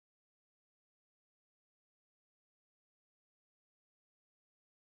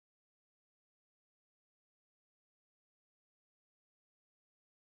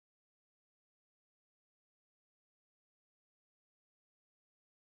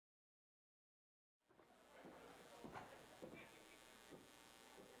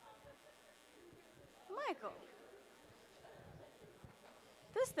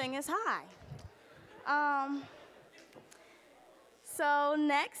thing is high. So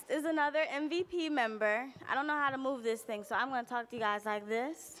next is another MVP member. I don't know how to move this thing, so I'm going to talk to you guys like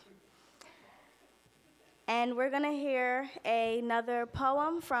this. And we're going to hear another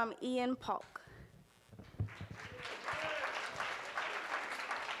poem from Ean Polke.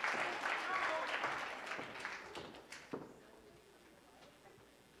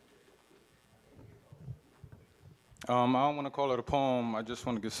 I don't want to call it a poem. I just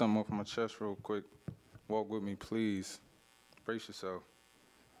want to get something off my chest real quick. Walk with me, please. Brace yourself.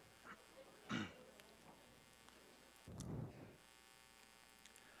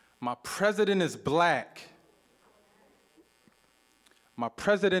 My president is black. My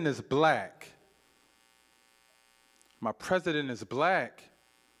president is black. My president is black.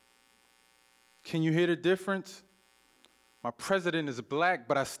 Can you hear the difference? My president is black,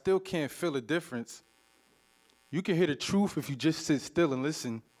 but I still can't feel the difference. You can hear the truth if you just sit still and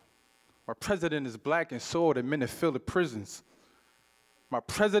listen. My president is black and so are the men that fill the prisons. My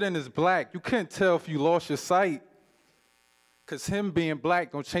president is black. You couldn't tell if you lost your sight, because him being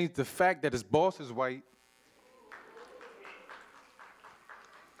black don't change the fact that his boss is white.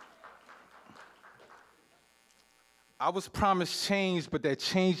 I was promised change, but that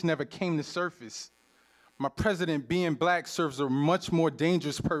change never came to surface. My president being black serves a much more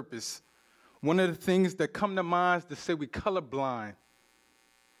dangerous purpose. One of the things that come to mind is to say we colorblind.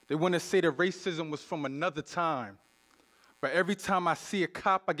 They want to say that racism was from another time. But every time I see a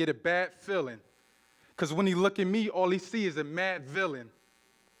cop, I get a bad feeling. Because when he look at me, all he see is a mad villain.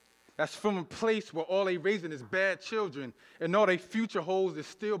 That's from a place where all they raising is bad children, and all they future holds is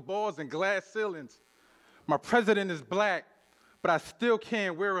steel bars and glass ceilings. My president is black, but I still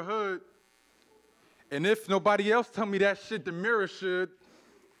can't wear a hood. And if nobody else tell me that shit, the mirror should.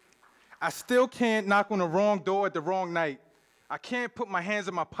 I still can't knock on the wrong door at the wrong night. I can't put my hands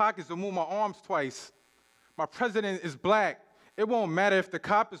in my pockets or move my arms twice. My president is black. It won't matter if the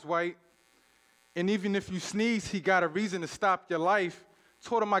cop is white. And even if you sneeze, he got a reason to stop your life.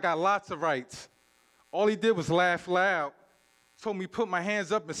 Told him I got lots of rights. All he did was laugh loud. Told me put my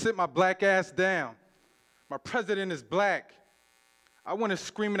hands up and sit my black ass down. My president is black. I want to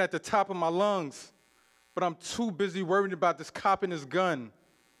scream it at the top of my lungs, but I'm too busy worried about this cop and his gun.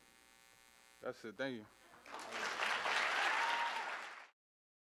 That's it, thank you.